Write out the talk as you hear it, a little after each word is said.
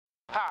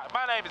Hi,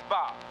 my name is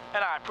Bob,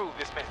 and I approve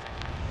this message.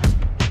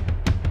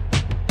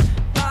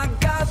 I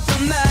got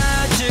the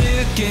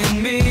magic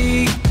in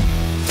me.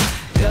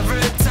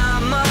 Every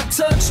time I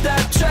touch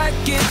that track,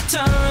 it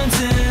turns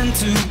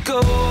into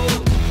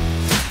gold.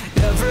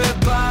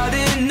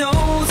 Everybody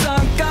knows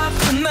I got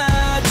the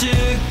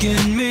magic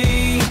in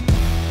me.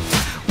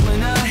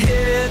 When I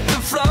hit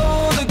the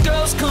floor, the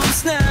girls come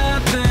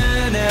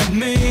snapping at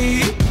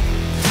me.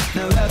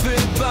 Now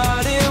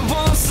everybody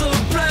wants a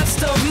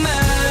blast of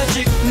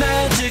magic,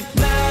 magic,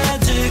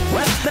 magic,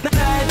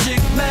 magic,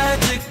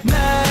 magic,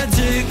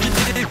 magic,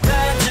 magic,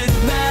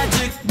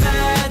 magic,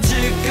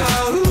 magic,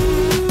 oh.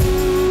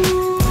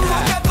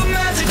 I got the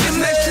magic in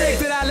me. Trick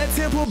that I let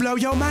tempo blow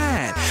your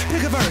mind.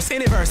 Pick a verse,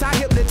 any verse, I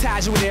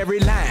hypnotize you with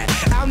every line.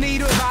 I'll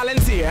need a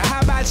volunteer,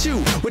 how about you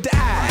with the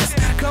eyes?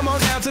 Come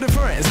on down to the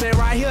front, stay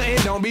right here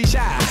and don't be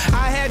shy.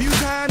 I have you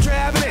time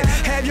traveling,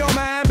 have your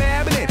mind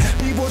babbling.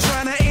 People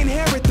trying to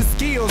inherit the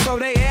skills, so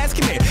they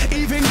asking it.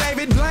 Even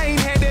David Blaine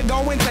had to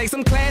go and take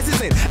some classes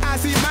in. I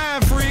see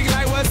mind freak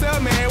like, what's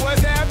up, man,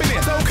 what's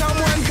happening? So come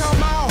on,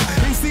 come on,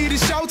 and see the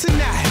show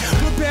tonight.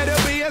 Prepare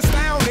to be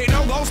astounded,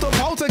 no ghost or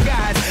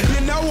poltergeist.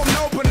 You know I'm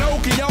no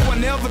Pinocchio, I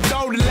never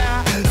told a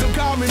lie. So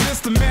call me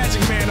Mr.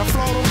 Magic Man, I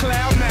float on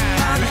cloud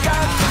nine. I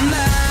got the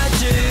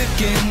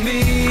magic in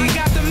me. I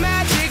got the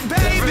magic,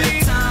 baby.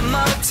 Every time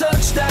I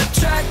touch that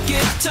track,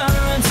 it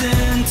turns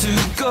into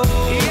gold.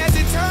 Yes,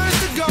 it turns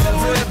to gold.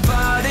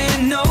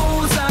 Everybody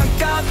knows I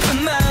got the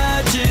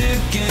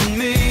magic in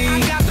me. I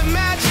got the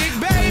magic,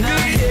 baby. When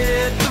I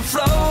hit the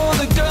floor,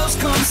 the girls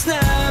come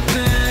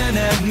snapping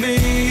at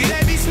me.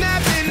 They be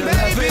snapping,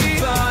 baby.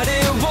 Everybody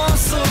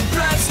wants a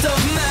blast of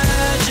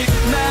magic,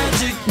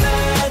 magic,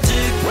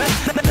 magic,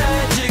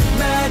 magic,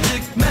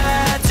 magic,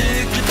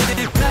 magic,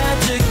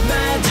 magic,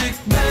 magic,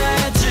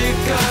 magic,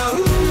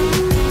 oh.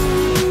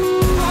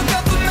 I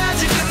got the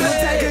magic in me.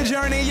 Take a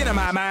journey into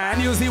my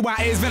mind. You'll see why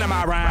it's been in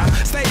my rhyme.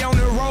 Stay on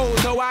the road,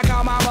 so I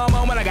call my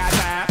mama when I got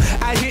time.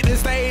 I hit the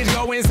stage,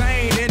 go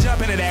insane, then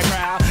jump into that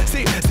crowd.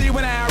 See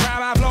when I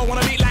rhyme, I flow on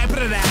a beat like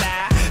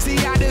da-da-da-da. See,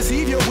 I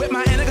deceive you with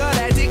my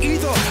intergalactic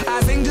ether.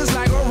 I sing just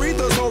like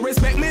Aretha, so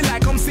respect me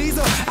like I'm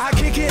Caesar. I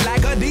kick it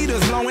like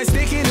Adidas, blowing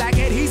sticky like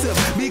adhesive.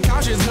 Be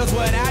cautious, cause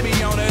what I be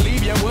on to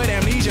leave you with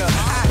amnesia.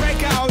 I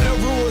break all the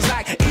rules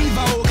like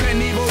Evo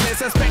Knievel.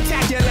 It's a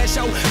spectacular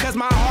show, cause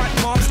my heart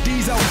pumps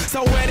diesel.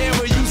 So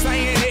whatever you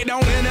saying, it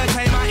don't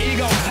entertain my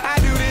ego. I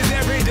do this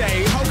every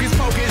day, hocus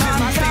pocus is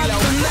my stilo. I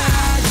got the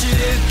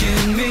magic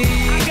in me.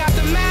 I got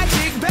the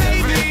magic,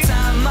 baby. Every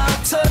time I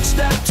touch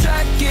that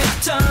track, it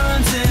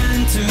turns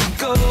into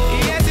gold.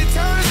 Yes, it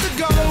turns to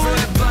gold.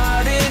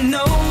 Everybody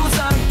knows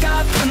I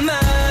got the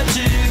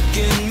magic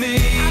in me.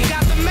 I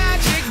got the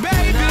magic,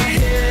 baby. When I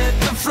hit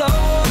the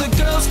floor, the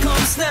girls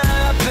come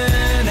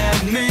snapping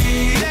at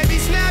me. They be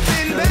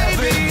snapping,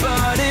 baby.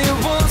 Everybody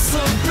wants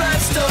a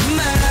blast of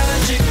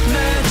magic,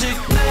 magic,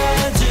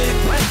 magic,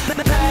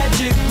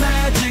 magic,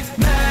 magic, magic,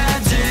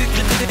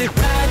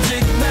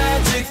 magic,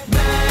 magic,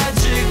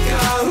 magic,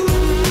 oh.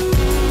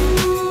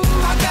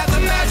 I got the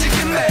magic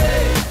in me.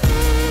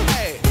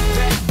 Hey,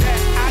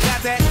 I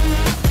got that.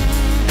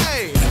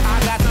 Hey, I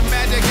got the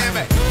magic in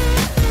me.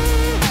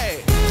 Hey,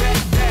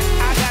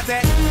 I got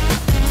that.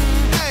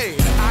 Hey,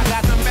 I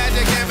got the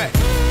magic in me.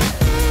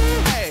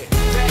 Hey,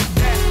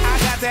 I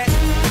got that.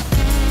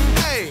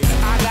 Hey,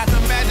 I got the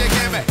magic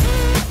in me.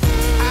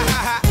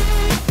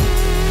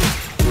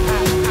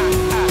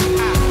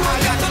 I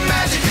got the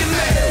magic in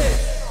me.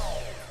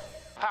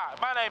 Hi,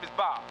 my name is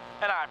Bob,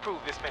 and I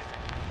approve this message.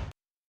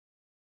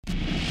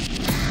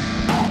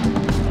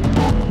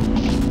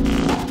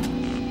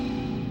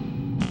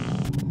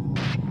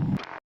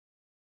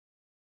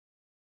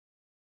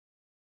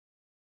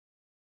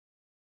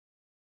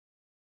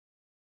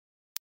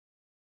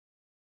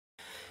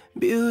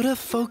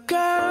 Beautiful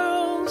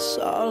girls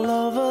all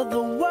over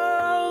the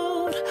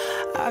world.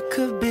 I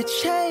could be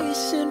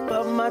chasing,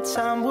 but my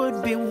time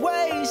would be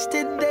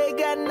wasted. They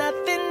got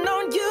nothing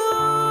on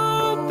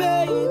you,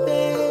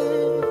 baby.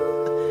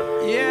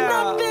 Yeah.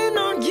 Nothing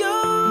on you.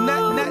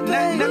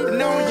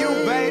 Nothing on you,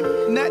 babe.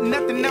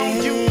 Nothing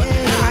on you.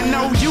 I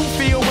know you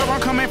feel where I'm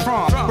coming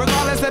from,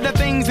 regardless of the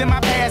things in my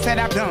past that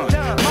I've done.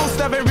 Most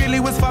of it really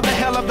was for the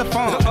hell of the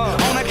fun.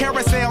 On a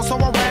carousel, so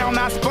around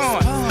I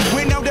spun.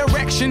 With no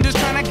direction, just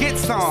trying to get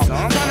some.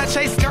 Trying to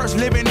chase skirts,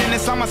 living in the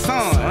summer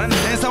sun.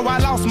 And so I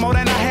lost more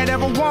than I had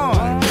ever won.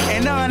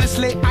 And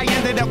honestly, I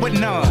ended up with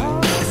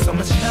none. There's so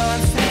much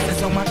nonsense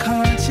that's on my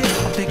conscience.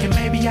 I'm thinking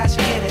maybe I should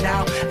get it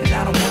out. And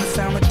I don't want to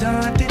sound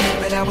redundant,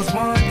 but I was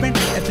wondering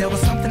if there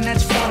was something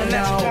that you want to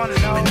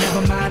know. But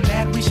never mind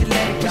that, we should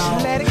let it go.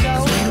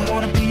 Cause we don't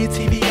want to be a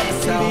TV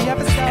episode.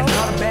 And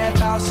all the bad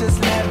thoughts, just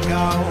let it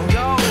go.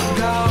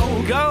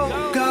 Go.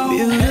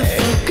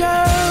 Beautiful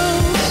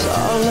girls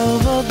all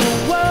over the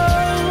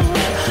world.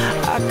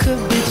 I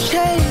could be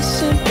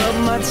chasing, but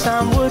my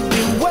time would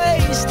be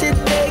wasted.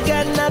 They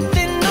got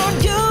nothing on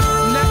you.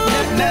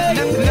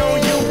 Nothing on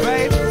you,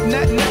 babe.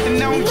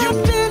 Nothing on you.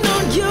 Nothing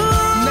on you.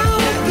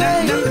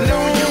 Nothing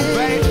on you,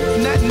 babe.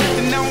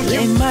 Nothing on you.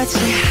 They might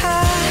say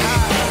hi,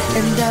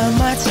 and I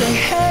might say say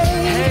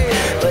hey,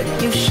 but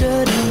you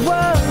shouldn't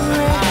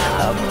worry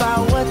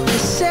about what they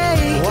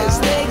say, 'cause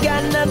they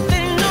got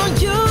nothing on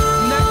you.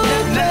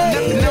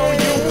 Nothing on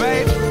you,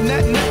 babe.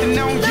 Nothing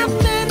on you.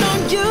 Nothing on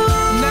you.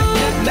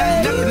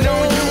 Nothing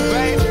on you,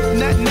 babe.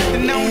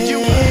 Nothing on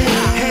you.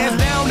 Hands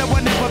down, there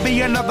will never be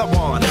another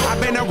one.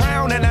 I've been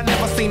around and I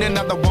never seen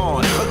another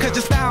one. Because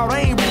your style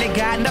ain't really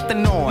got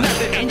nothing on.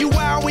 And you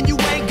wild when you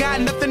ain't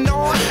got nothing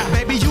on.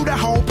 Baby, you the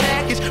whole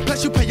package.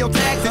 Plus you pay your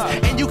taxes.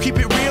 And you keep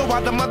it real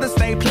while the mothers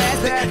stay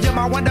plastic. You're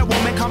my Wonder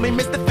Woman, call me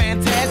Mr.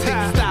 Fantastic.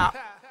 Stop.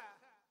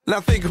 Now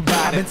think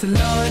about it. I've been to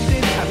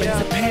London, I've been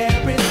to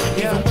Paris,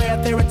 even where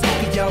there in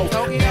Tokyo.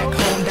 Back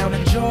home down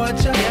in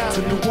Georgia, to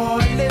New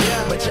Orleans,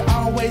 but you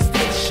always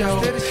did the show.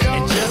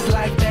 And just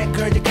like that,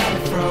 girl, you got me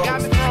froze.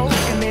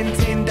 Like a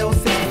Nintendo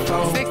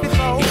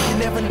 64. If you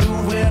never knew,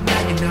 well,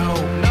 now you know.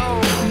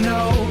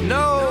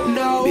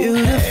 No.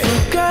 Beautiful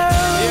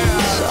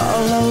girls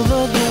all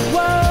over the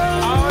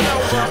world.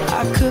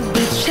 I could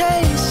be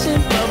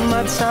chasing, but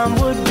my time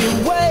would be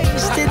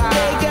wasted.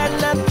 They got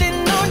nothing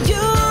on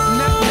you.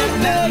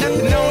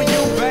 Nothing on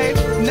you, babe.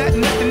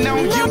 Nothing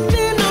on you.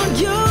 Nothing on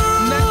you.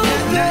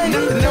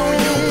 Nothing on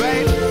you,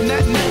 babe.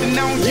 Nothing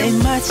on you. They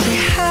might say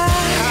hi,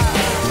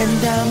 and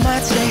I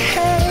might say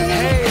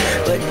hey,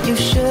 but you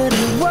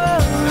shouldn't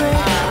worry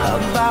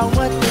about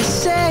what they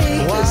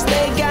say, 'cause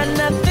they got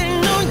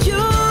nothing on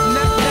you.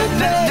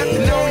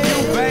 Nothing on you,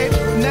 babe.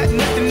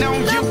 Nothing on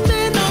you.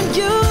 Nothing on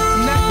you.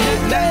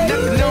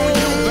 Nothing on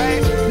you,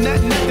 babe.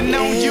 Nothing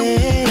on you.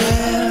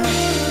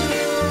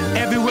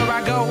 Everywhere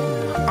I go,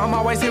 I'm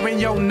always hearing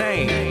your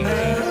name.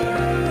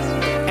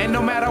 And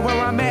no matter where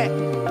I'm at,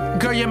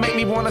 girl, you make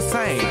me wanna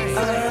sing.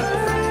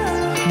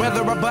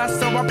 Whether a bus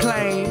or a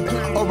plane,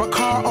 or a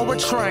car or a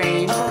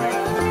train,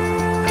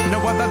 no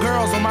other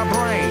girls on my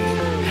brain,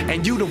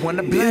 and you the one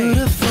to blame.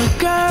 Beautiful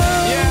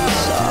girls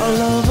all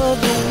over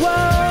the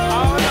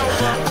world.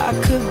 I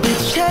could be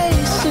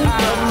chasing,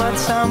 but my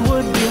time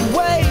would be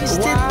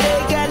wasted. They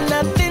got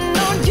nothing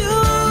on you.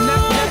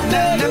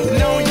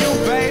 Nothing on you,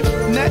 babe.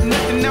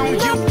 Nothing on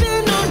you.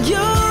 Nothing on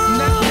you.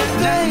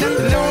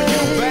 Nothing on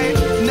you, babe.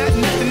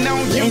 Nothing on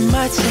you. They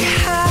might say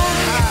hi,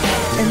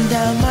 and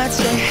I might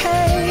say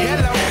hey,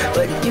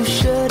 but you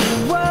shouldn't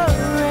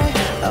worry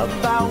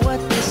about what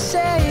they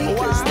say,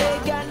 'cause they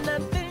got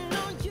nothing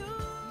on you.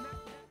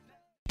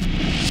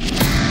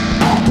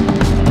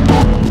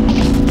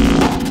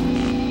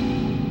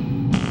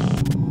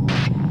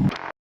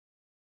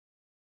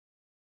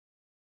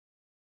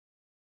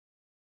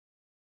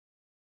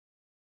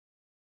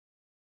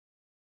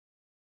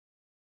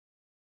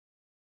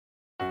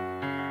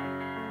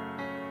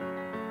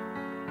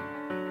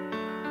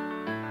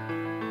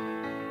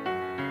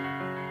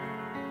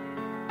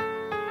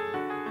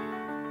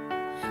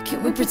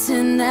 Can we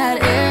pretend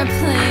that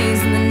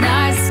airplanes in the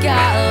night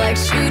sky are like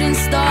shooting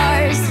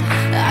stars?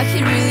 I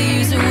could really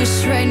use a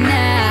wish right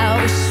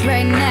now, wish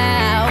right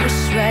now,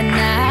 wish right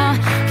now.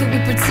 Can we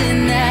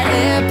pretend that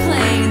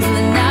airplanes in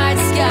the night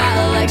sky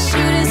are like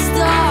shooting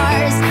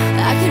stars?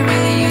 I could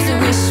really use a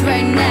wish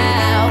right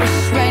now, wish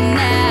right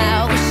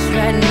now, wish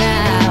right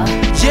now.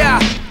 Yeah,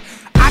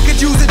 I could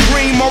use a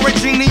dream or a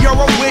genie or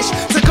a wish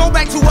to go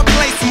back to a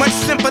place much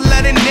simpler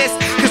than this.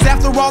 'Cause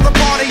after all the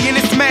partying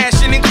and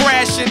smashing and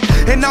crashing,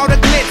 and all the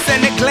glitz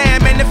and the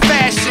glam and the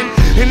fashion,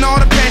 and all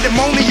the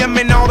pandemonium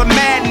and all the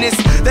madness,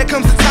 there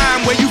comes a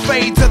time where you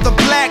fade to the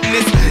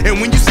blackness.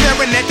 And when you're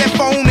staring at that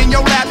phone in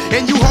your lap,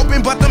 and you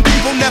hoping but them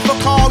people never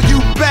call you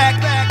back.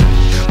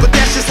 But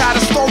that's just how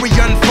the story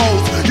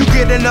unfolds. You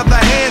get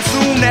another hand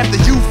soon after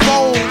you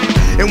fold.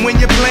 And when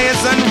your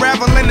plans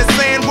unravel in the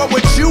sand, what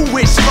would you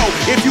wish for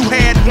if you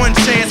had one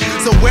chance?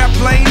 So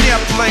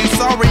airplane,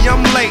 sorry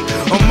I'm late.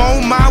 I'm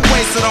on my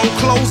way, so don't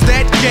close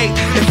that gate.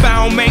 If I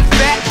don't make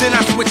that, then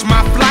I switch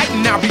my flight,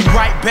 and I'll be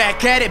right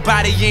back at it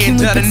by the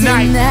end of the night. Can we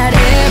pretend that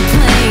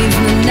airplanes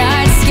in the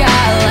night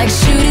sky are like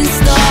shooting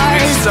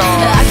stars?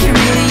 I could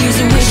really use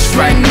a wish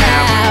right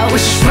now,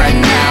 wish right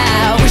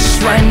now, wish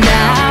right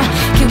now.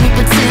 Can we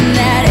pretend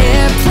that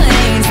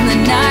airplanes in the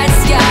night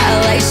sky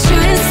are like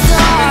shooting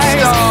stars?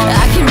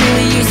 I could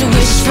really use a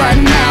wish right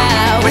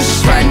now,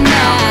 wish right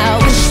now,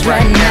 wish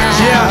right now.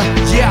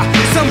 Yeah,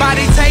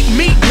 somebody take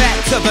me back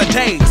to the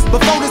days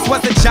before this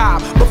was a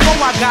job, before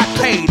I got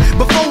paid,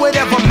 before it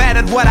ever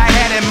mattered what I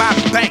had in my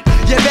bank.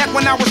 Yeah, back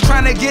when I was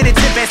trying to get a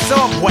tip at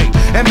Subway,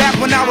 and back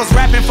when I was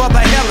rapping for the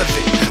hell of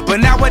it. But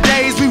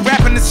nowadays we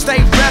rapping to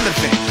stay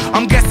relevant.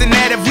 I'm guessing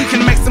that if we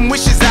can make some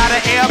wishes out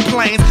of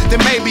airplanes,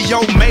 then maybe,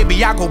 oh maybe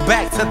I'll go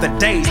back to the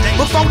days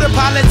before the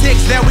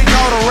politics that we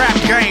call the rap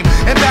game.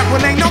 And back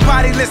when ain't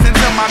nobody listened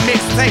to my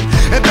mixtape.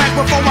 And back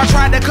before I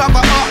tried to cover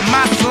up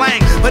my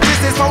slang. But this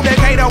is for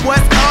Decatur,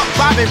 what's up,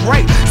 Bobby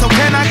Ray? So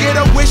can I get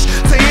a wish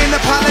to end the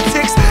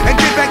politics and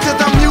get back to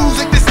the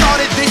music that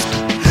started this?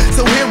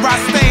 So here I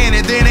stand,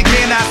 and then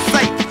again I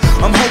say,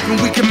 I'm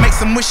hoping we can make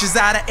some wishes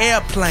out of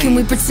airplanes. Can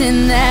we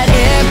pretend that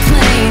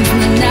airplanes in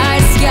the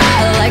night sky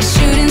are like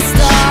shooting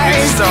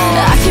stars?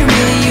 I could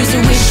really use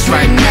a wish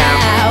right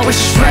now,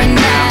 wish right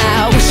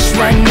now, wish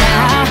right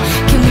now.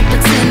 Can we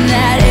pretend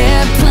that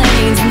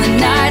airplanes in the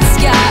night sky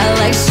sky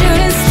like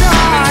shooting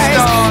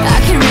stars. I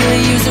could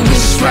really use a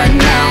wish right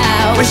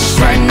now. Wish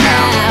right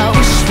now.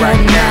 Wish right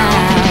now.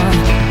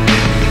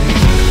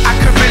 I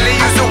could really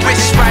use a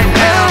wish right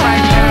now.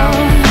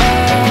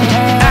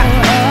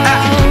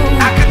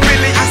 I could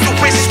really use a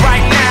wish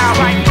right now.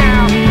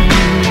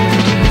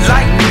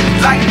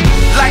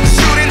 Like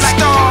shooting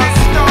stars.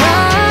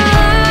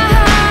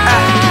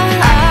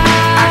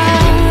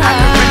 I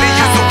could really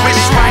use a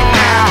wish right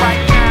now.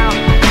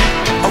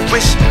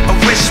 A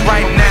wish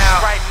right now.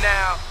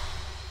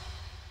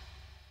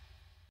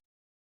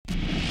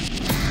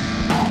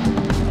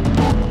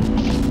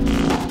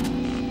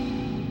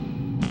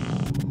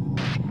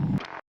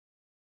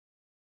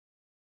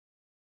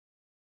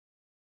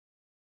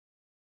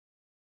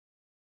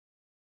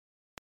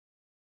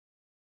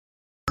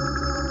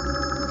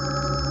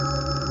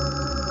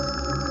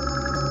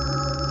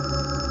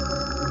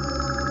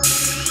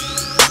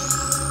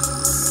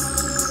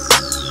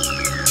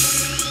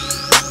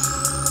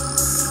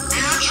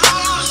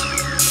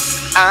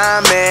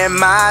 I'm in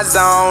my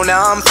zone,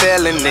 I'm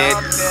feeling it.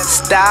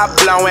 Stop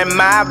blowing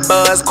my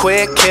buzz,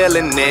 quit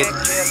killing it.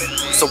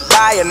 So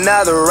buy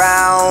another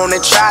round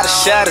and try to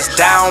shut us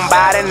down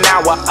about an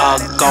hour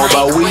ago.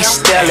 But we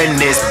still in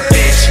this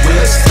bitch. We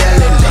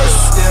still in this.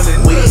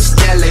 We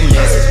still in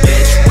this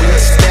bitch. We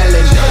still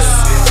in this.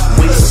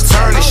 We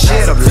turn this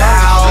shit up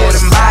loud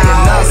and buy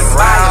another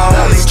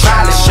round and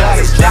try to shut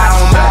us down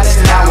about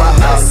an hour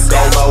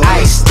ago. But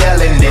we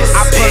still in this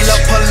bitch.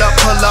 I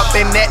pull up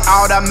in that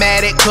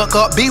automatic cook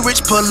up. Be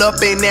rich, pull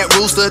up in that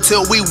rooster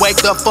till we wake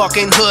the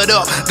fucking hood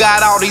up.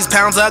 Got all these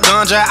pounds of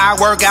ganja, I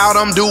work out,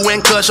 I'm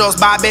doing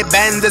cush-ups. Bobby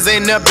Banders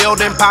in the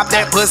building, pop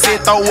that pussy,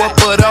 throw a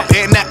foot up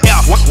in the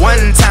air.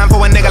 One time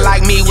for a nigga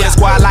like me with a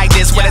squad like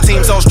this, with a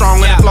team so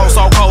strong and the flow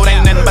so cold.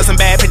 Ain't nothing but some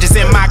bad bitches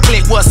in my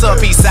clique. What's up,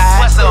 Eastside?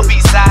 What's up,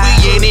 Eastside?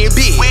 We in it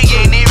big.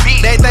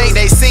 They think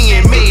they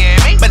seeing me,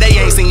 but they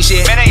ain't seen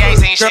shit.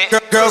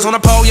 Girls on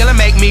the pole, yelling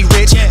make me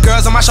rich.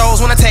 Girls on my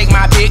shows wanna take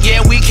my pick.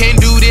 Yeah, we can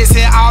do this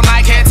here all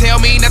night. Can't tell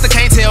me nothing,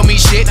 can't tell me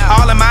shit.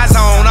 All in my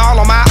zone, all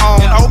on my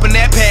own. Open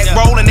that pack,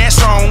 rolling that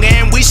strong,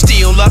 and we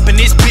still up in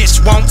this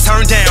bitch. Won't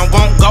turn down,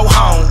 won't go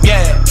home.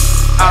 Yeah.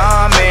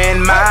 I'm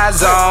in my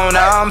zone,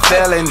 I'm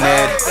feeling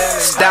it.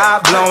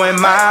 Stop blowing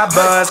my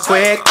buzz,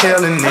 quit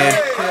killing it.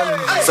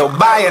 So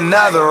buy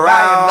another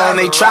round.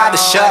 They tried to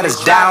shut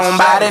us down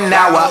about an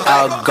hour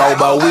ago,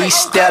 but we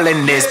still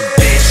in this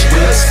bitch.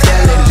 We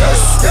still in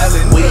this.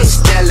 We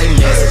still in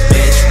this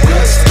bitch. We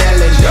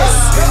still in this.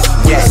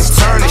 Yes,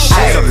 turn the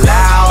shit up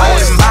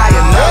loud and buy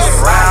another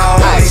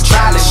round. They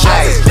tried to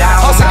shut us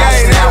down about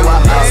an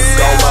hour ago,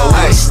 but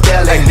we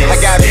still in this.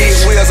 I got big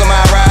wheels on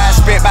my ride,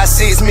 spent about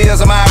 6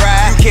 meals on my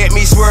ride. You kept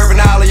me swerving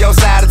all of your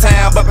side of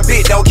town, but my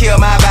bitch don't kill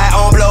my vibe,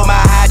 don't blow my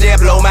high,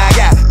 just blow my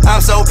guy.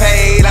 I'm so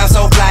paid, I'm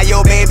so fly,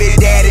 your baby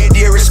daddy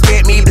did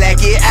respect me, black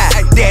it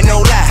eye, that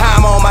no lie.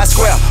 I'm on my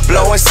square,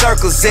 blowing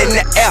circles in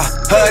the air,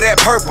 her that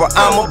purple,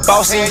 I'm a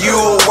boss and you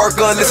a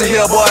worker. Listen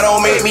here boy,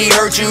 don't make me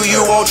hurt you,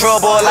 you want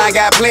trouble, I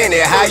got plenty,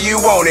 how you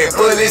want it,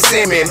 fully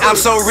send me. I'm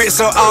so rich,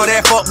 so all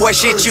that fuckboy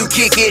shit you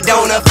kick it,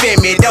 don't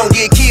offend me, don't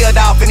get killed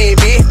off in it,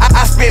 bitch.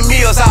 I spend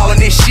meals all in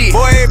this shit,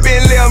 boy it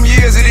been 11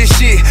 years of this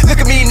shit, look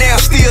at me now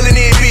still in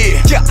it,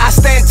 bitch. Yeah, I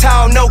stand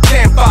tall, no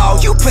can't fall,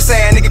 you pussy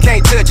ass nigga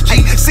can't touch a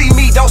G. See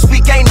me, don't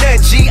speak, ain't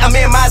nothing G. I'm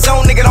in my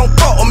zone, nigga, don't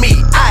fuck with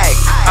me.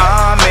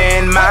 I'm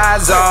in my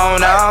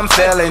zone, I'm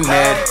feeling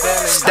it.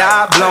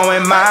 Stop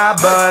blowing my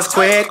buzz,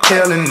 quit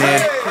killing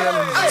it.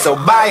 So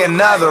buy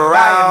another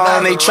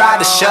round. They tried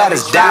to shut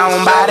us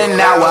down about an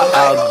hour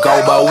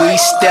ago, but we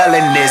still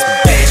in this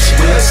bitch.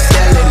 We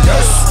still in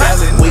this.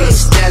 We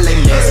still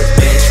in this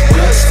bitch.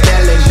 We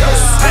still in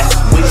this.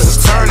 We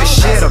turn the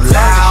shit up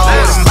loud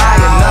and buy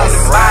another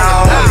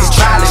round. They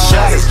tried to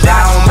shut us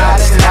down about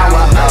an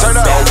hour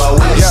ago, but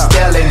we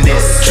still in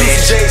this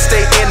bitch. J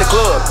stay in the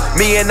club,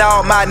 me and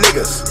all my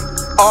niggas.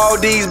 All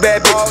these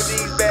bad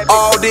bitches,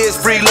 all this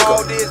free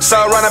liquor.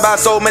 Surrounded by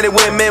so many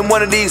women,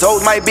 one of these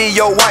hoes might be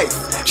your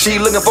wife. She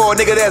looking for a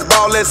nigga that's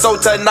ballin', so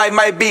tonight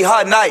might be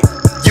her night.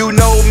 You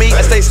know me,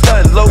 I stay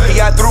stunned, low-key,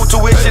 I threw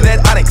tuition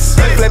at Onyx.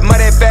 Flip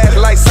money fast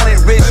like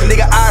Sonic Rich,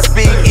 nigga, I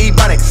speak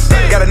Ebonics.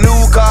 Got a new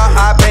car,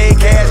 I pay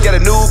cash, got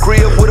a new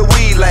crib with a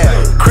weed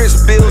lab.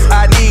 Crisp bills,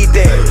 I need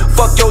that.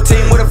 Fuck your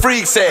team with a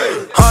freak set.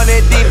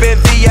 100 deep in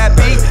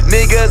VIP,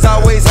 niggas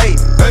always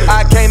hate.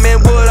 I came in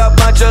with a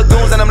bunch of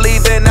goons and I'm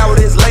leaving out with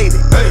this lady.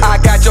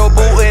 I got your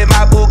boo in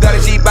my boo, got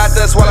a Jeep out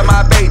to swallow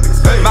my babies.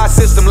 My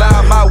system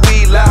loud, my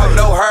weed loud,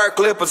 no hair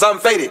clippers, I'm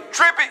faded.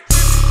 Trippy.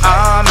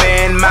 I'm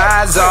in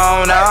my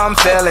zone, I'm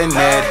feeling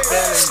it.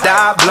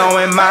 Stop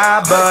blowing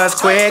my buzz,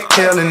 quit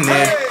killing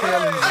it.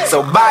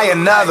 So buy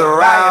another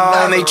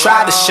round. They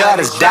tried to shut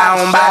us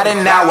down about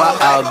an hour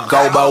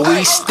ago, but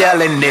we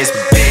still in this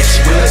bitch.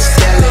 We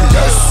still in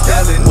this.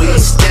 We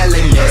still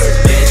in this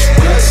bitch.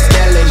 We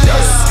still in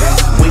this.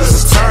 We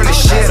turn the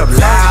shit up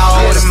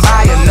loud and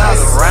buy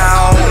another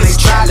round. They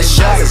tried to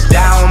shut us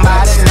down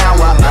about an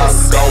hour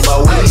ago,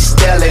 but we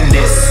still in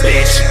this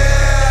bitch.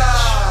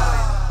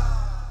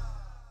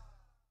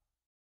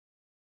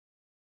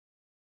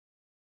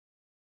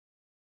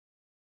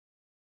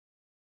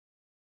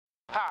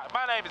 Hi,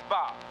 my name is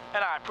Bob,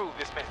 and I approve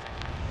this message.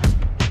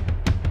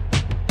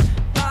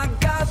 I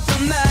got the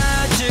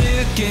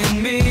magic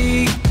in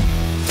me.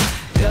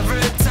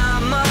 Every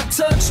time I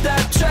touch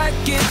that track,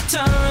 it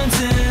turns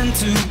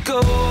into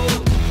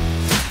gold.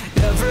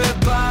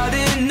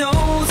 Everybody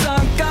knows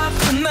I got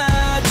the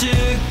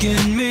magic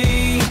in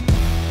me.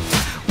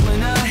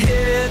 When I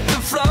hit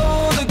the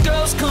floor, the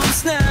girls come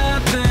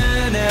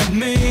snapping at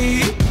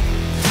me.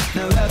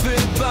 Now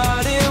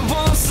everybody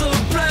wants a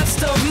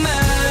blast of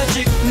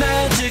magic,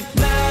 magic,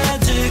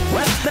 magic,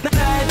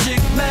 magic,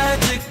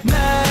 magic,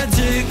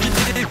 magic,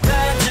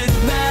 magic,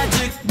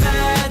 magic,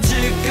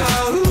 magic,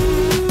 oh.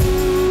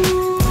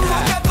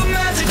 I got the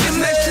magic in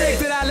me. Check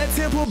that I let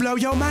tempo blow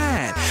your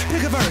mind.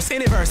 Pick a verse,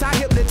 any verse, I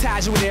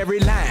hypnotize you with every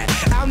line.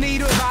 I'll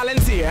need a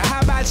volunteer,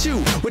 how about you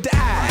with the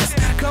eyes?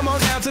 Come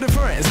on down to the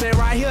front, stay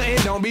right here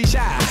and don't be shy.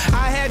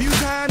 I have you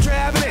time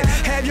traveling,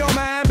 have your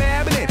mind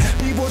babbling.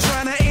 People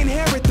trying to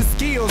inherit the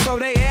skills, so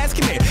they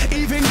asking it.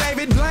 Even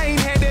David Blaine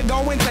had to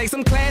go and take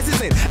some classes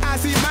in. I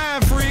see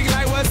mind freak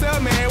like, what's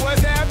up, man,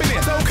 what's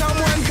happening? So come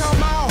on,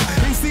 come on,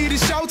 and see the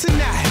show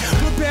tonight.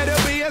 Prepare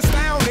to be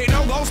astounded,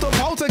 no ghost or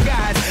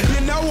poltergeist.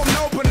 You know I'm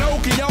no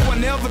Pinocchio, I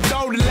never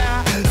told a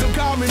lie. So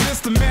call me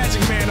Mr.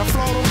 Magic Man, I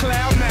float on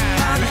cloud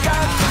nine. I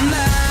got the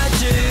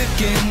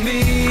magic in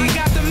me. I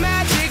got the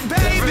magic,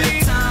 baby.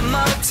 Every time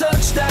I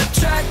touch that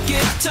track,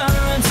 it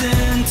turns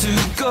into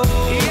gold.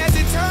 Yes,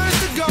 it turns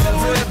to gold.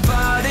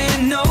 Everybody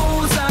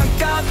knows I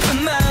got the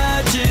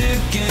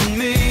magic in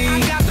me. I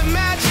got the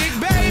magic,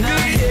 When I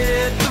baby.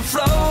 hit the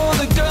floor,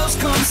 the girls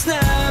come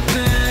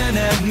snapping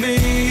at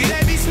me.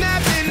 They be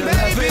snapping,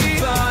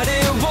 baby. Everybody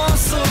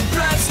wants a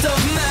blast of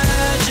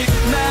magic,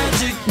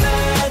 magic,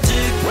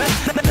 magic,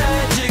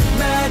 magic,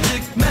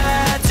 magic,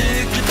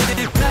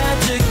 magic,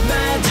 magic,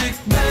 magic,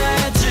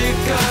 magic,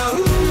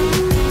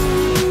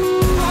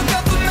 oh. I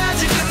got the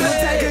magic in me.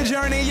 Take a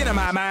journey into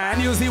my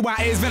mind. You'll see why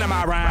it's been in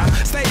my rhyme.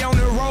 Stay on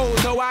the road,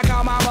 so I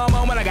call my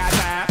mama when I got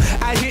time.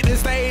 I hit the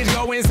stage,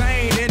 go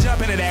insane, then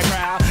jump into that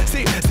crowd.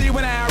 See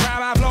when I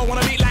rhyme, I flow on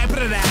a beat like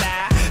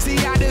da-da-da-da. See,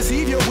 I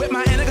deceive you with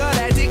my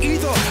intergalactic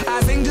ether.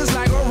 I sing just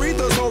like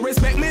Aretha, so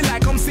respect me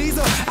like I'm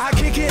Caesar. I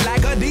kick it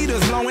like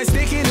Adidas, blowing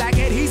sticky like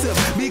adhesive.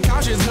 Be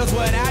cautious, cause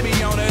what I be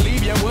on to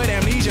leave you with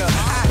amnesia.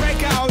 I break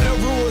all the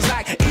rules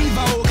like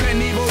Evo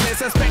Knievel.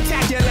 It's a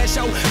spectacular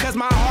show, cause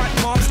my heart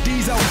pumps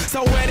diesel.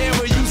 So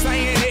whatever you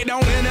saying, it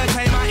don't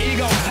entertain my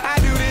ego. I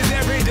do this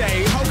every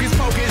day, hocus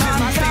pocus is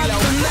my I got stilo.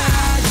 the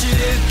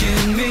magic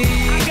in me.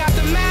 I got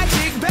the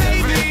magic,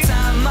 Every baby.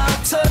 time I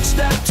touch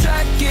that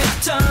track, it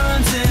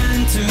turns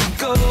into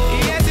gold.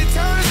 Yes, it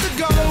turns to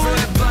gold.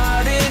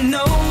 Everybody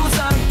knows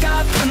I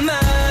got the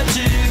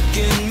magic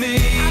in me.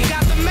 I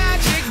got the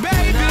magic, When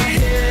I baby.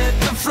 hit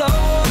the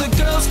floor, the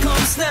girls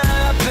come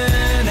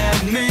snapping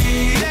at me.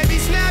 They be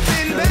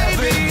snapping,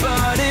 baby.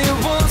 Everybody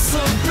wants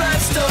a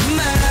blast of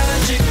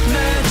magic,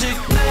 magic,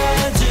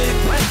 magic,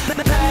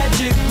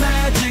 magic,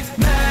 magic, magic,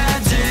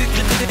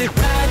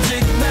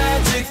 magic,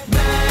 magic,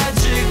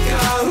 magic,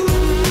 oh.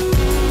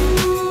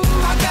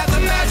 I got the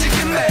magic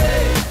in me.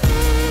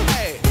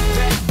 Hey,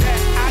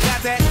 I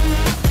got that.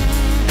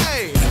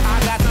 Hey, I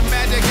got the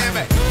magic in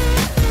me.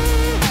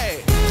 Hey,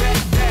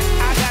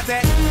 I got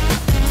that.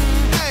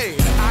 Hey,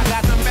 I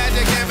got the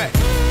magic in me.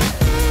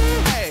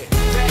 Hey,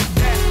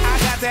 I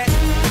got that.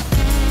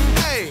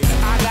 Hey,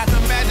 I got the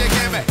magic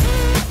in me.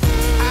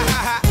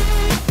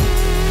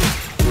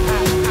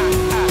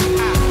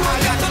 I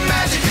got the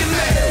magic in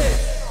me.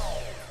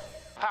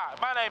 Hi,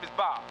 my name is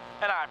Bob,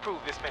 and I approve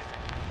this message.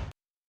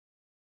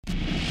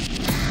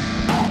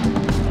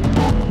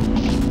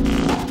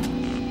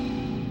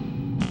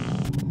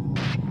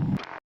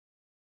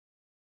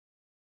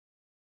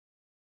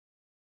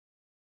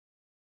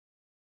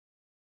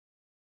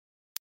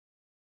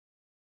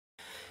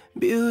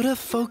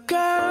 Beautiful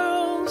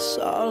girls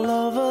all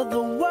over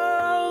the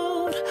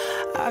world.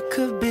 I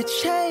could be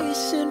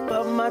chasing,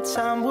 but my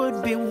time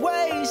would be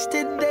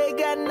wasted. They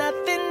got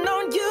nothing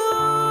on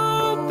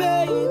you,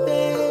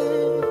 baby.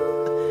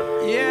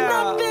 Yeah.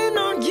 Nothing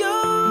on you.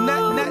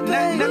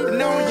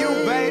 Nothing on you,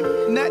 babe.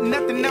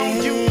 Nothing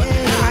on you.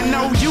 I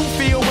know you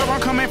feel where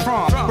I'm coming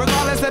from.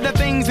 Regardless of the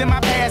things in my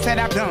past that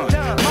I've done.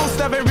 Most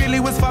of it really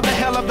was for the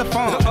hell of the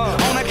fun.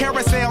 On a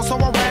carousel, so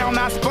around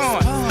I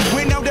spun.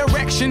 With no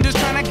direction, just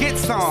trying to get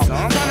some.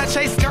 Trying to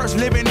chase skirts,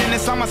 living in the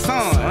summer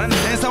sun.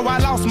 And so I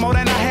lost more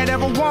than I had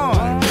ever won.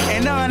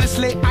 And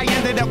honestly, I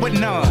ended up with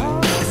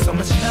none. There's so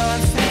much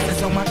nonsense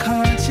that's on my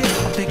conscience.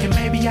 I'm thinking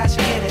maybe I should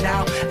get it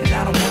out. And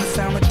I don't want to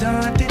sound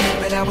redundant,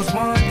 but I was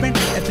wondering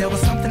if there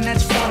was something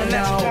that you wanna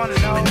know.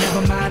 But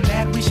never mind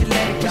that, we should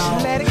let it go.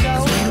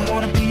 Cause we don't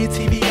wanna be a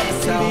TV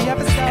episode.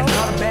 And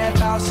all the bad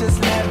thoughts, just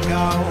let it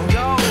go.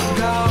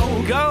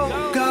 Go.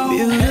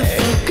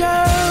 Beautiful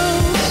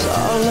girls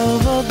all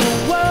over the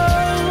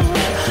world.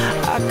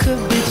 I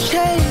could be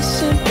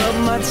chasing, but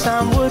my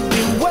time would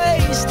be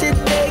wasted.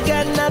 They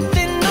got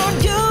nothing on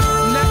you.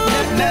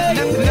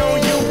 Nothing on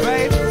you,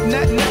 babe.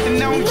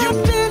 Nothing on you.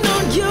 Nothing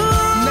on you.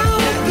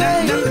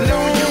 Nothing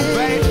on you,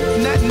 babe.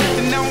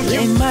 Nothing on you.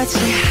 They might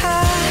say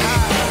hi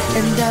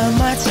and I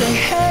might say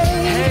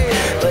hey,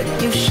 but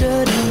you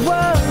shouldn't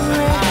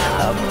worry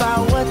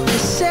about what they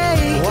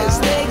say, 'cause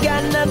they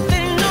got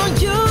nothing on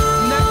you.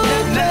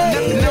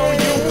 Nothing on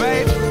you,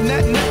 babe.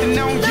 Nothing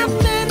on you.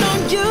 Nothing on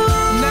you.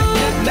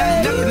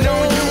 Nothing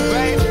on you,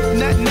 babe.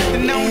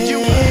 Nothing on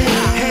you.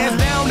 Hands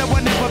down, there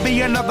will never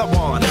be another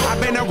one.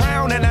 I've been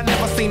around and I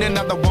never seen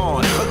another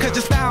one. Because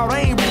your style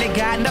ain't really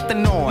got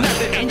nothing on.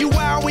 And you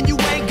out when you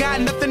ain't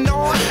got nothing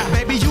on.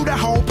 Baby, you the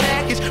whole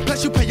package.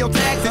 Plus you pay your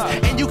taxes.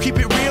 And you keep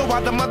it real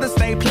while the mothers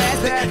stay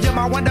plastic. You're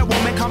my Wonder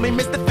Woman, call me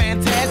Mr.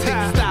 Fantastic.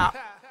 Stop.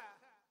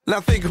 Now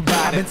think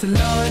about it. I've been to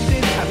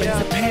London, I've been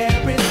to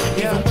Paris,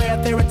 even where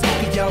there in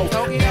Tokyo.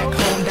 Back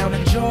home down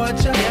in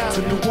Georgia, to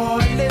New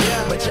Orleans,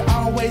 but you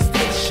always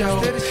did the show.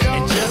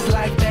 And just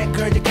like that,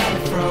 girl, you got me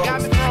froze.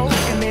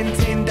 Like a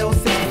Nintendo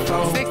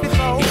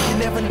 64. If you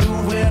never knew,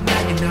 well,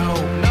 now you know.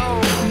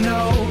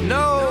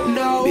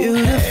 No.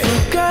 Beautiful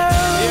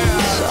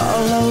girls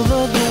all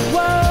over the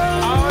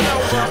world.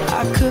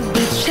 I could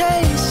be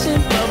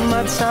chasing, but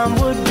my time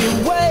would be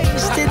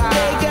wasted.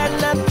 They got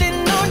nothing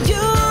on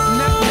you.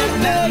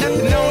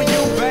 Nothing on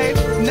you, babe.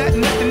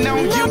 Nothing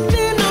on you.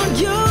 Nothing on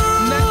you.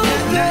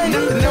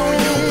 Nothing on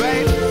you,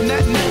 babe.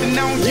 Nothing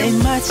on you. They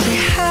might say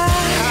hi,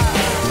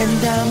 and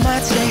I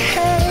might say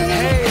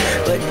hey,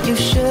 but you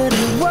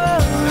shouldn't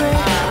worry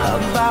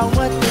about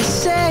what they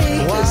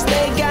say, 'cause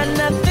they got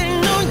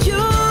nothing on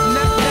you.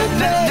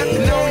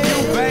 Nothing on you,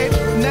 babe.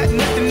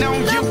 Nothing on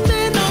you.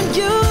 Nothing on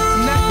you.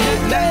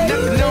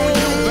 Nothing on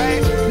you,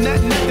 babe.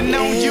 Nothing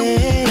on you.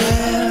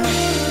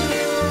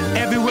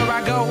 Everywhere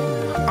I go,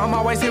 I'm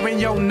always hearing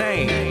your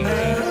name.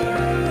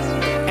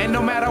 And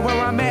no matter where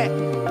I'm at,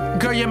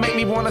 girl, you make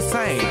me wanna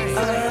sing.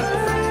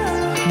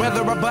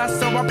 Whether a bus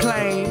or a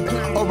plane,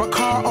 or a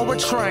car or a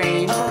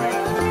train,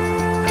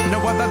 no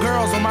other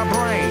girls on my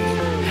brain,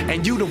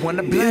 and you the one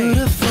to blame.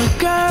 Beautiful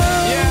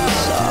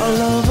girls all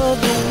over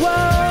the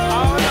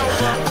world.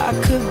 I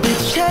could be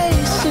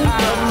chasing,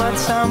 but my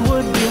time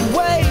would be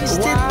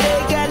wasted. They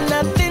got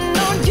nothing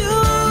on you.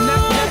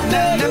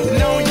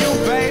 Nothing on you,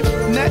 babe.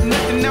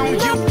 Nothing on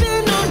you.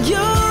 Nothing on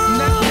you.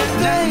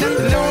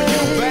 Nothing on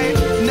you, babe.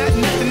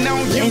 Nothing on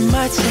you. They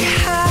might say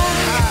hi,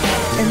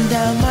 and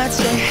I might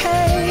say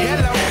hey,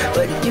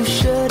 but you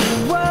shouldn't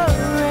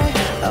worry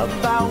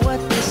about what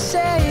they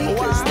say,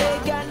 'cause they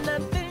got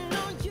nothing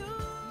on you.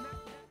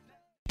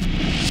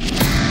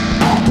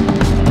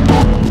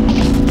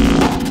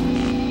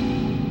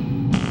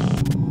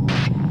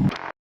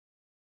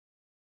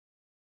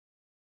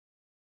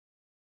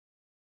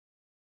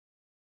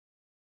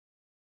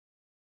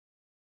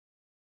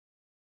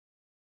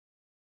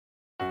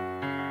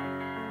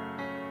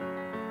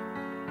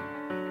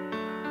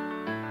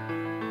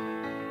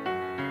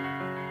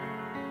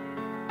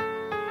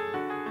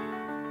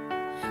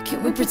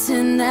 Can we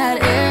pretend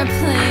that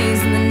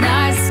airplanes in the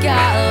night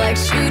sky are like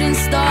shooting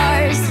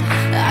stars?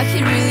 I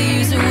could really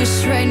use a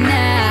wish right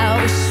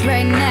now, wish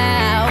right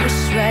now,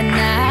 wish right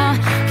now.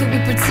 Can we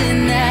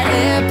pretend that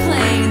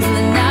airplanes in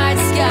the night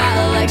sky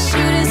are like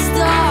shooting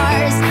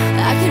stars?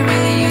 I could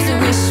really use a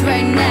wish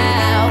right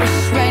now, wish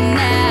right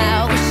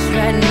now, wish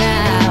right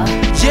now.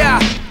 Yeah,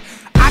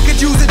 I could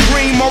use a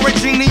dream or a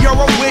genie or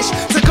a wish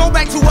to go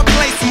back to a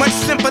place much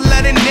simpler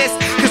than this.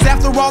 'Cause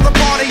after all the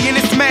partying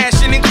and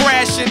smashing and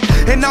crashing,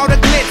 and all the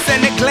glitz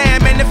and the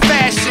glam and the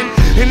fashion,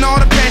 and all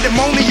the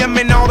pandemonium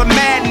and all the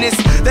madness,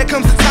 there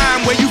comes a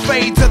time where you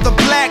fade to the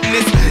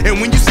blackness.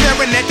 And when you're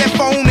staring at that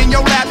phone in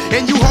your lap,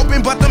 and you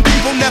hoping but them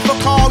people never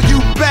call you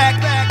back.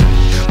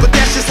 But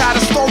that's just how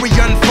the story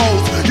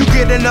unfolds. You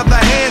get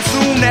another hand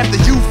soon after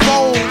you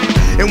fold.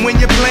 And when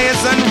your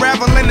plans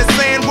unravel in the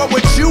sand, what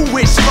would you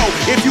wish for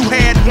if you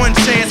had one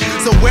chance?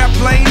 So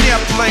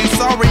airplane,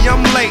 sorry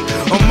I'm late.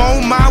 I'm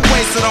on my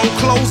way, so don't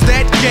close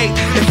that gate.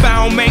 If I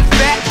don't make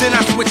that, then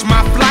I switch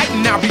my flight,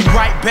 and I'll be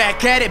right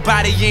back at it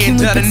by the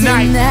end of the night. Can we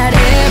pretend that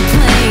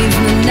airplanes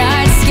in the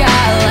night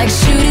sky are like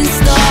shooting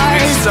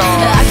stars?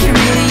 I could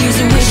really use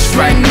a wish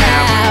right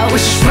now,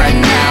 wish right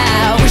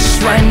now, wish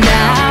right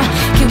now.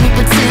 Can we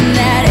pretend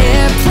that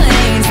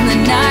airplanes in the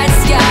night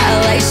sky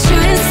are like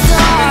shooting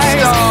stars?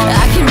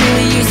 I could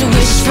really use a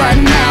wish right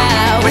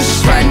now,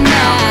 wish right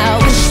now,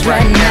 wish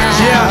right now.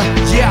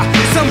 Yeah,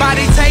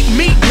 somebody take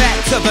me back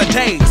to the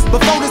days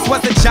before this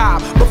was a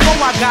job, before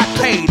I got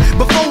paid,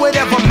 before it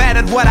ever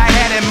mattered what I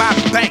had in my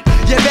bank.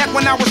 Yeah, back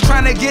when I was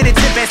trying to get a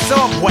tip at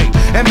Subway,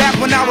 and back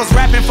when I was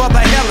rapping for the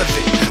hell of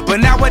it. But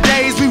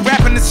nowadays we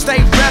rapping to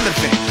stay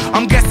relevant.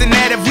 I'm guessing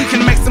that if we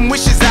can make some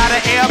wishes out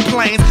of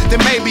airplanes,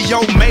 then maybe,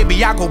 oh maybe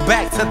I'll go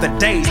back to the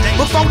days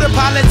before the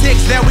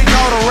politics that we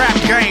call the rap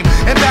game.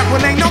 And back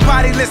when ain't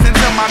nobody listened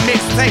to my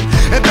mixtape.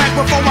 And back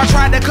before I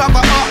tried to cover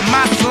up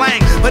my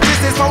slang. But this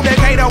is for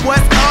Decatur,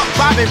 what's up,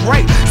 Bobby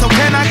Ray? So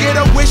can I get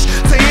a wish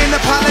to end the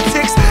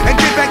politics and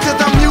get back to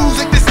the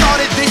music that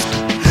started this?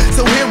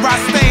 So here I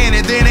stand,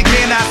 and then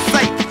again I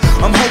say,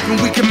 I'm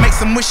hoping we can make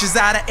some wishes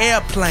out of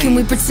airplanes. Can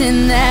we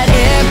pretend that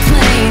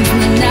airplanes in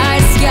the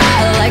night sky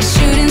are like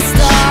shooting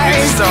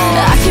stars?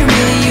 I could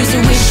really use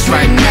a wish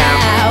right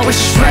now,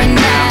 wish right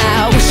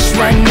now, wish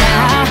right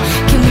now.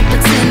 Can we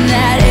pretend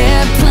that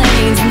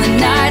airplanes in the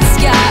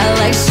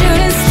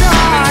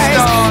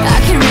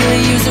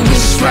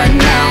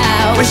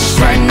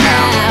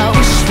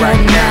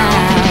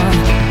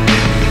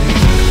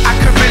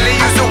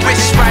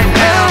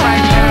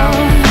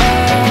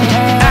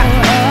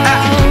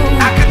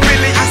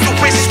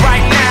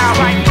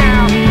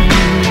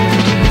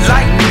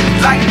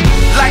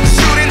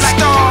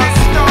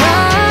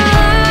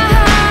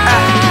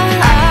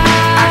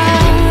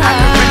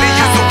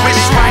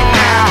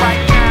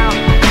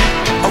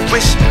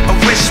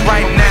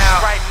right now.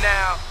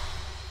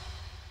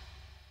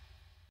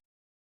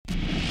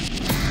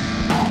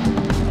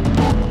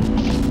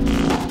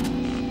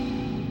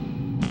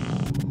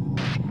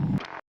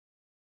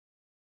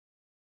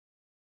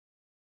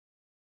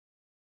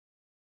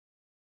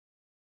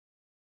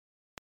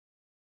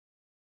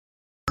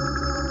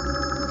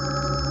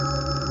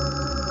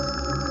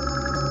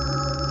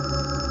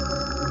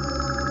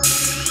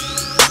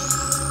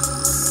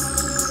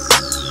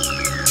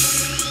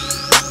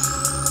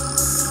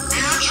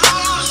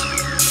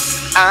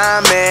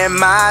 I'm in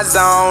my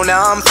zone,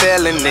 I'm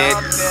feeling it.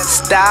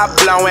 Stop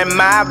blowing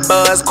my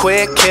buzz,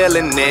 quit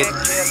killing it.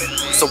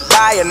 So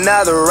buy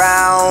another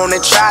round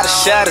and try to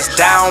shut us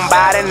down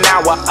about an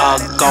hour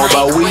ago.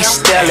 But we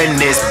still in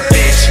this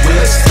bitch. We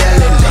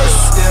still in this.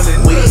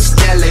 We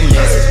still in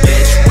this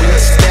bitch. We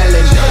still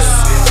in this.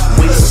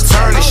 We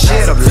turn this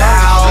shit up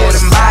loud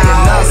and buy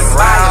another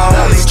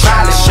round and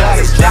try to shut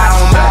us down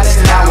about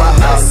an hour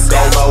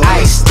ago. But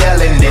we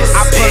still in this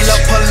bitch.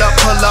 I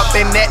pull up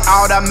in that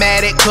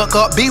automatic cook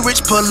up. Be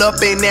rich, pull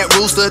up in that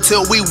rooster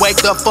till we wake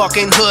the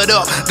fucking hood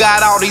up.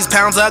 Got all these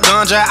pounds of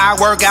ganja, I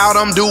work out,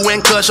 I'm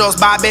doing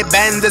cush-ups. Bobby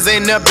Banders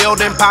in the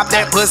building, pop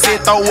that pussy,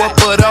 throw a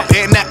foot up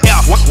in the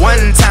air.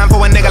 One time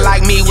for a nigga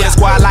like me with a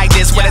squad like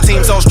this, with a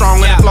team so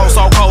strong and the flow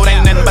so cold.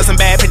 Ain't nothing but some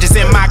bad bitches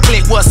in my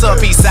clique. What's up,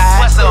 Eastside?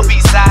 What's up,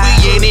 Eastside?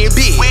 We in it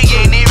big.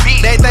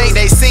 They think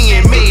they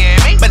seeing me,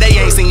 but they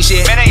ain't seen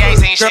shit.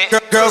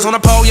 Girls on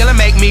the pole, yelling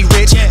make me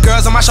rich.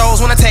 Girls on my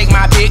shows wanna take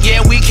my pick.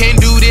 Yeah, we can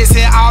do this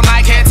here all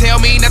night. Can't tell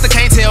me nothing,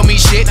 can't tell me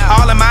shit.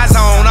 All in my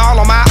zone, all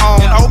on my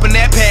own. Open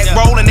that pack,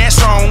 rolling that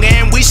strong,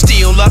 and we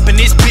still up in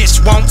this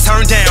bitch. Won't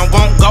turn down,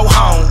 won't go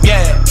home.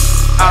 Yeah.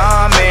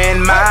 I'm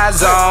in my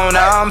zone,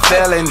 I'm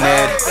feeling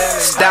it.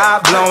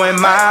 Stop blowing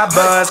my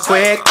buzz,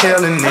 quit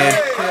killing it.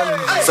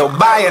 So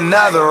buy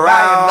another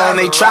round.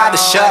 They tried to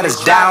shut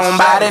us down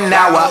about an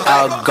hour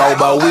ago,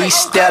 but we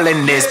still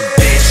in this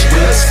bitch.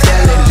 We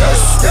still in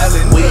this.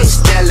 We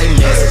still in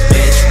this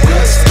bitch. We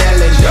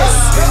still in this.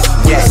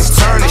 Yes,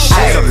 turn the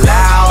shit up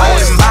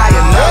loud and buy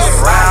another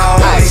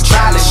round. They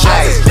tried to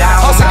shut us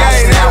down about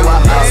an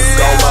hour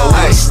ago, but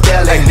we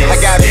still in this.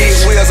 I got big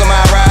wheels on my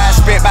ride,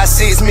 spent about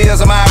 6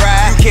 meals on my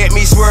ride. You kept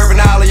me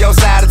swerving all of your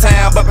side of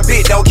town, but my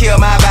bitch don't kill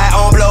my vibe.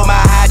 On blow my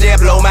high,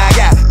 just blow my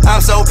guy.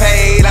 I'm so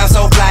paid, I'm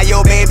so fly.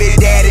 Your baby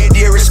daddy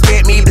did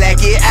respect me, black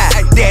it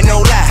eye. That no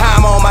lie,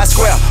 I'm on my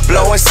square,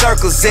 blowing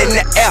circles in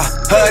the air.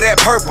 Her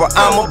that purple,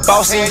 I'm a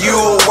boss and you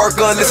a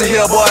worker. Listen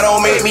here, boy,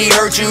 don't make me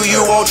hurt you.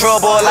 You want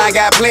trouble, I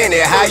got plenty.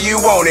 How you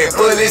want it?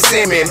 Fully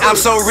semen. I'm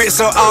so rich,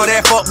 so all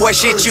that fuckboy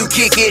shit you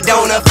kick it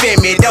don't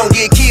offend me. Don't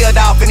get killed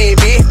off in it,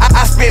 bitch.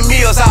 I spend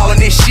meals all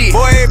on this shit.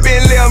 Boy, it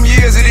been 11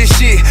 years of this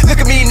shit. Look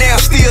at me now,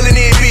 still in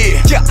it,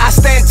 bitch. Yeah, I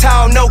stand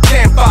tall, no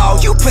can't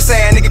fall. You pussy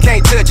ass nigga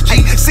can't touch a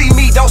G. See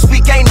me, don't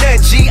speak, ain't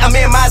nothing G. I'm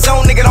in my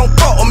zone, nigga, don't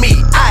fuck with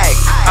me.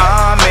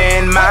 I'm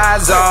in my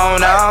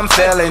zone, I'm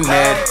feeling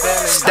it.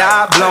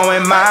 Stop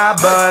blowing my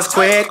buzz,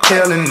 quit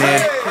killing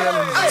it.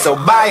 So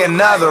buy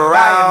another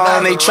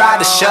round. They tried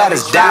to shut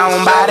us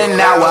down about an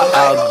hour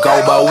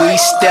ago, but we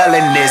still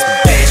in this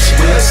bitch.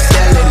 We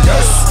still in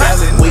this.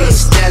 We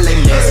still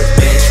in this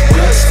bitch.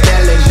 We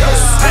still in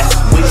this.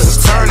 We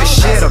turn the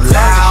shit up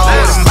loud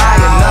and buy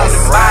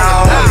another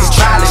round. They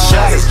tried to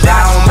shut us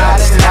down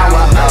about an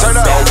hour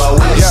ago, but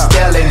we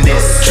still in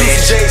this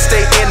bitch. J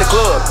stay in the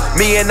club,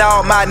 me and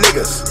all my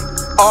niggas.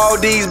 All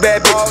these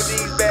bad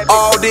bitches,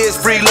 all this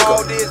free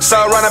liquor.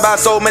 Surrounded by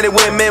so many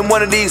women,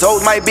 one of these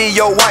hoes might be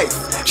your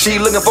wife. She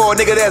looking for a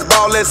nigga that's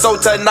ballin', so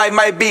tonight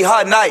might be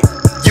her night.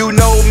 You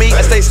know me,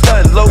 I stay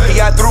stunned, low-key,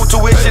 I threw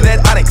tuition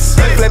at Onyx.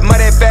 Flip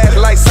money fast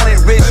like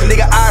Sonic Rich,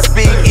 nigga, I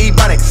speak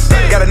Ebonics.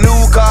 Got a new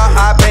car,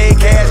 I pay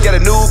cash, got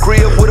a new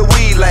crib with a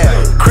weed lab.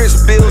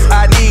 Chris bills,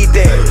 I need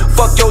that.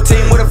 Fuck your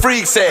team with a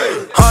freak set.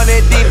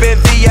 100 deep in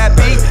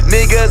VIP,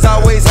 niggas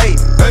always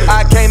hate.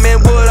 I came in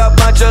with a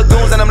bunch of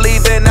goons and I'm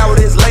leaving out with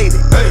this lady.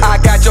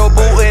 I got your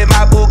boo in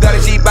my boo, got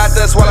a Jeep out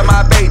to swallow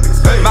my babies.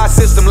 My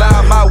system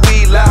loud, my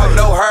weed loud,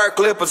 no hair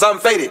clippers, I'm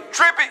faded.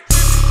 Trippy.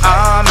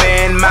 I'm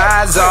in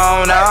my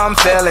zone, I'm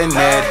feeling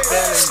it.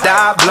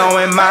 Stop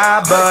blowing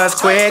my buzz,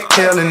 quit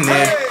killing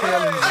it.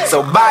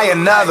 So buy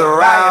another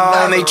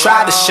round. They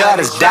tried to shut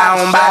us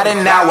down about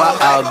an hour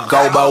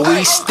ago, but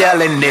we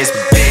still in this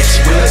bitch.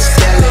 We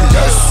still in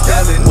this.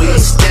 We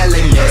still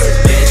in this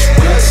bitch.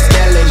 We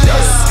still in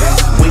this.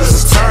 We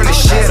turn the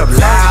shit up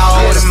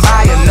loud and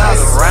buy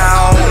another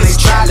round. They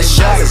tried to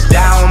shut us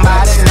down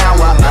about an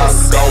hour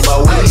ago,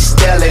 but we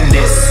still in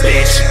this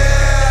bitch.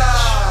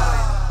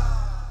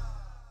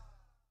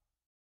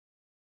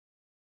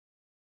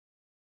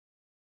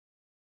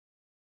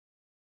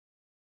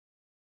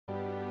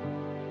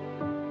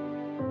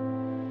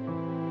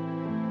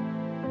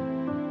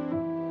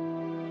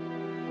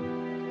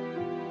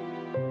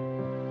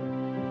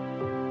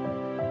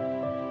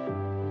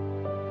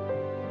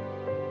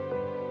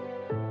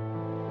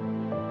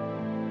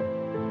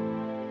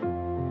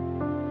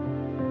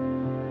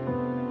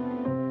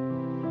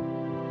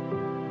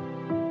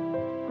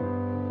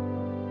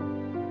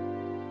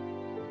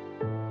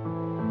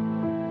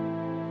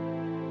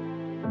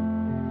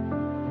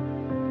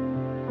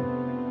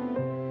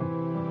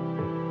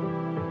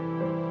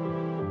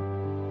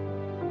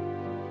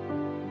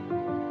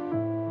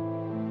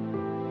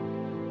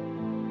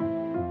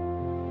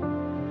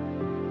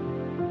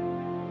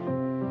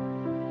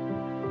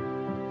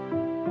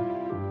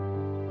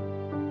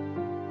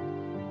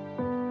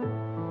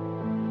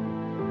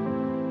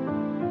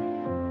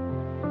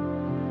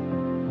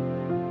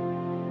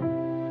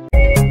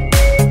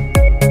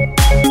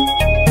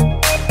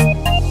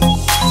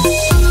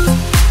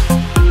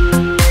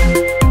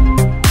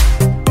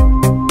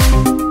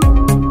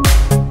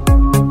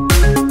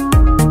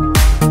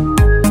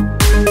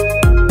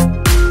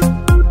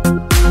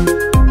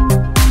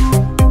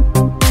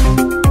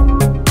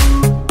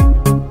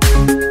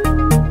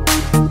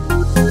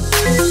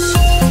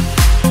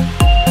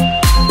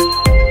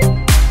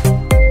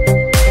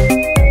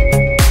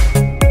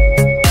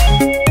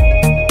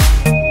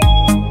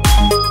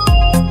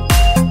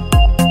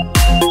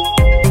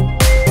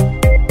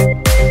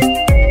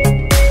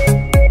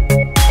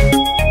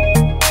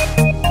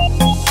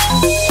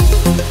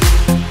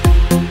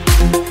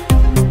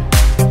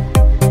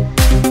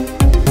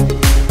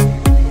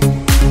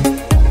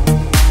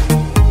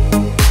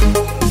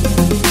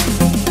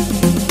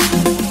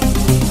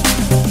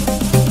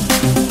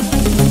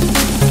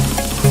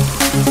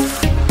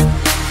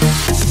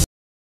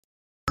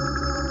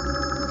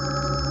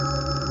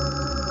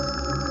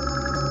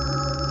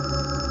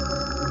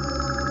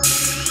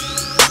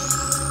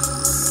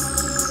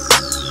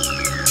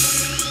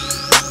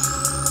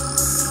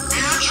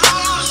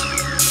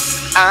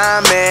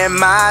 I'm in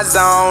my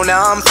zone,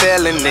 I'm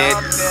feeling it.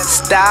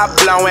 Stop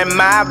blowing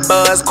my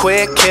buzz,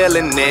 quit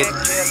killing it.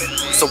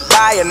 So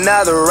buy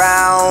another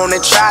round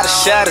and try to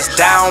shut us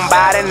down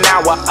about an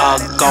hour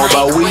ago.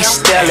 But we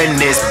still in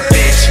this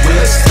bitch. We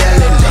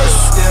still in this.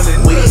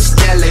 We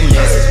still in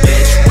this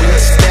bitch. We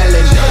still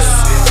in this.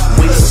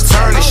 We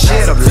turn this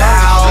shit up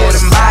loud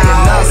and buy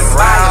another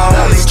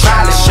round and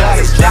try to shut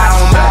us down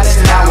about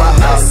an hour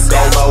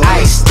ago. But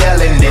we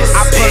still in this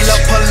bitch.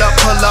 I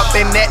pull up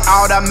in that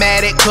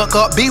automatic cook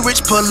up. Be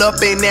rich, pull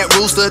up in that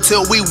rooster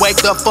till we wake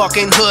the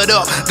fucking hood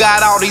up.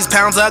 Got all these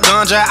pounds of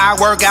ganja, I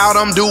work out,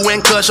 I'm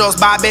doing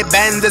push-ups. Bobby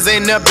Banders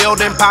in the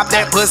building, pop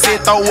that pussy,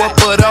 throw a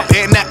foot up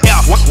in the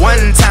air.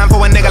 One time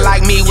for a nigga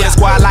like me with a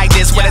squad like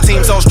this, with a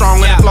team so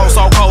strong and the flow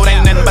so cold.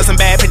 Ain't nothing but some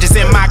bad bitches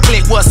in my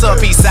clique. What's up,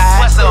 Eastside?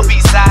 What's up,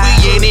 Eastside?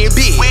 We in it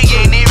big.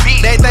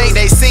 They think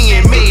they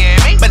seeing me,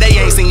 but they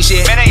ain't seen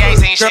shit.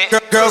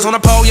 Girls on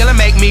the pole, yelling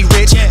make me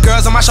rich.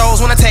 Girls on my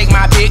shows wanna take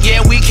my pick.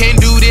 Yeah, we can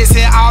do this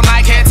here all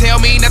night. Can't tell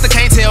me nothing,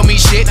 can't tell me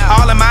shit.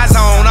 All in my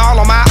zone, all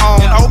on my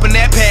own. Open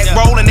that pack,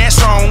 rolling that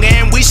strong,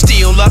 and we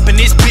still up in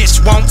this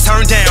bitch. Won't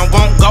turn down,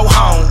 won't go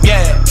home.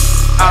 Yeah.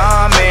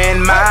 I'm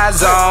in my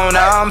zone,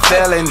 I'm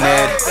feeling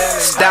it.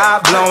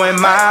 Stop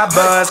blowing my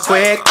buzz,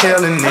 quit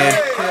killing it.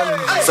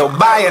 So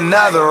buy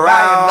another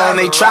round.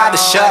 They tried to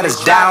shut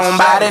us down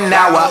about an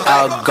hour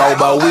ago,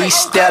 but we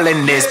still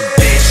in this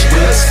bitch.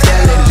 We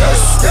still in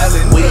this.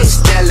 We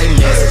still in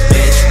this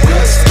bitch. We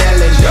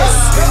still in this.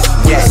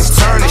 Yes,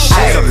 turn the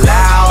shit up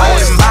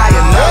loud and buy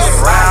another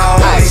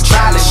round. They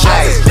tried to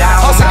shut us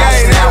down about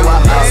an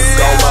hour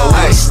ago, but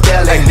we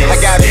still in this.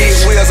 I got big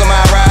wheels on my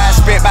ride,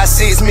 spent about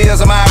 6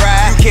 meals on my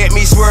ride. You kept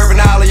me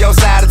swerving all of your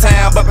side of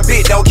town, but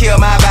bitch don't kill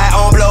my vibe.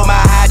 On blow my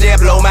high,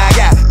 just blow my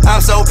guy.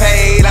 I'm so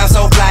paid, I'm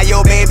so fly.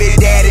 Your baby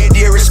daddy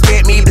did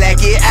respect me, black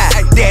it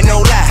eye. That no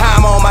lie,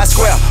 I'm on my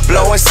square,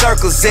 blowing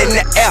circles in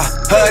the air.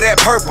 Her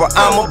that purple,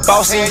 I'm a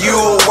boss and you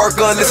a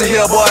worker. Listen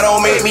here, boy,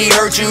 don't make me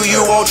hurt you.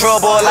 You want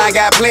trouble, I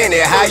got plenty.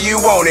 How you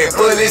want it?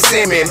 Fully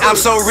semen. I'm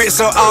so rich,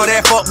 so all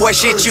that fuckboy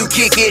shit you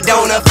kick it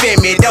don't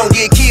offend me. Don't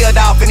get killed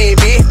off in it,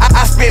 bitch.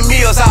 I spend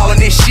meals all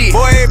on this shit.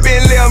 Boy, it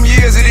been 11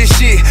 years of this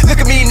shit. Look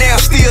at me now,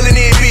 still in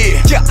it,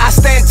 bitch. Yeah, I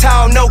stand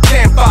tall, no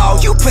can't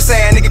fall. You pussy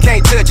ass nigga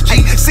can't touch a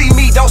G. See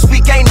me, don't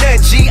speak, ain't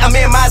nothing G. I'm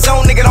in my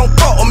zone, nigga, don't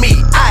fuck with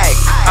me.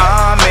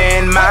 I'm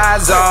in my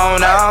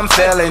zone, I'm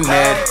feeling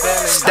it.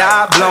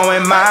 Stop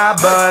blowing my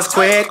buzz,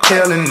 quit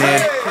killing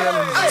it.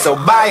 So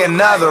buy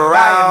another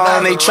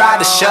round. They tried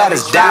to shut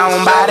us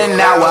down about an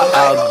hour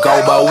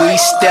ago, but we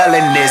still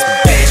in this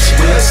bitch.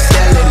 We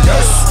still in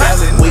this.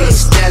 We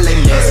still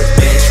in this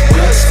bitch.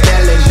 We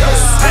still in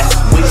this.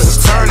 We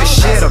turn the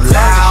shit up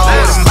loud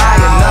and buy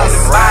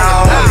another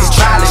round. They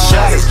tried to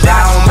shut us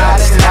down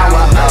about an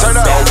hour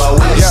ago, but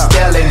we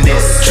still in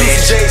this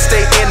bitch. J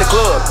stay in the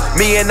club,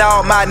 me and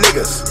all my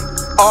niggas.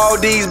 All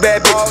these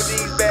bad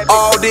bitches,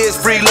 all this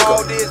free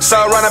liquor.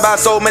 Surrounded by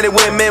so many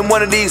women,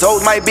 one of these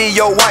hoes might be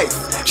your wife.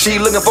 She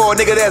looking for a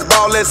nigga that's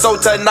ballin', so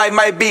tonight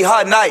might be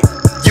her night.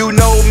 You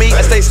know me,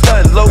 I stay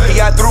stunned, low-key,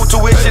 I threw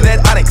tuition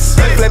at Onyx.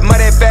 Flip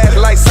money fast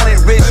like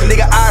Sonic Rich,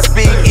 nigga, I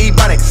speak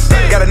Ebonics.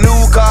 Got a new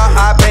car,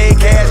 I pay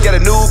cash, got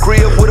a new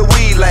crib with a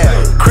weed lab.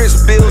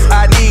 Crisp bills,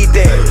 I need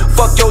that.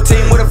 Fuck your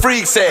team with a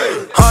freak set.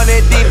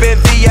 100 deep in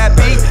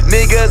VIP,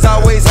 niggas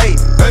always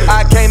hate.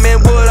 I came in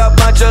with a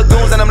bunch of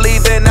goons and I'm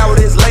leaving out with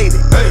this lady.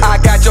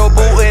 I got your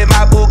boo in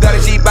my boo, got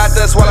a Jeep out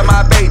to swallow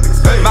my babies.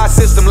 My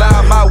system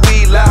loud, my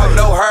weed loud,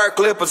 no hair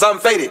clippers, I'm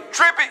faded.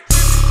 Trippy.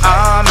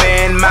 I'm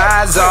in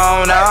my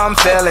zone, I'm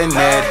feeling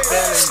it.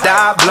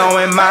 Stop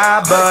blowing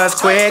my buzz,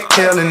 quit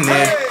killing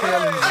it.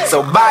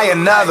 So buy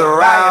another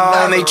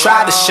round. They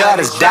tried to shut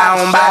us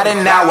down about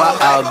an hour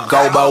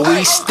ago, but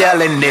we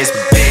still in this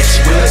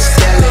bitch. We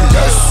still in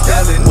this.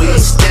 We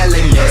still in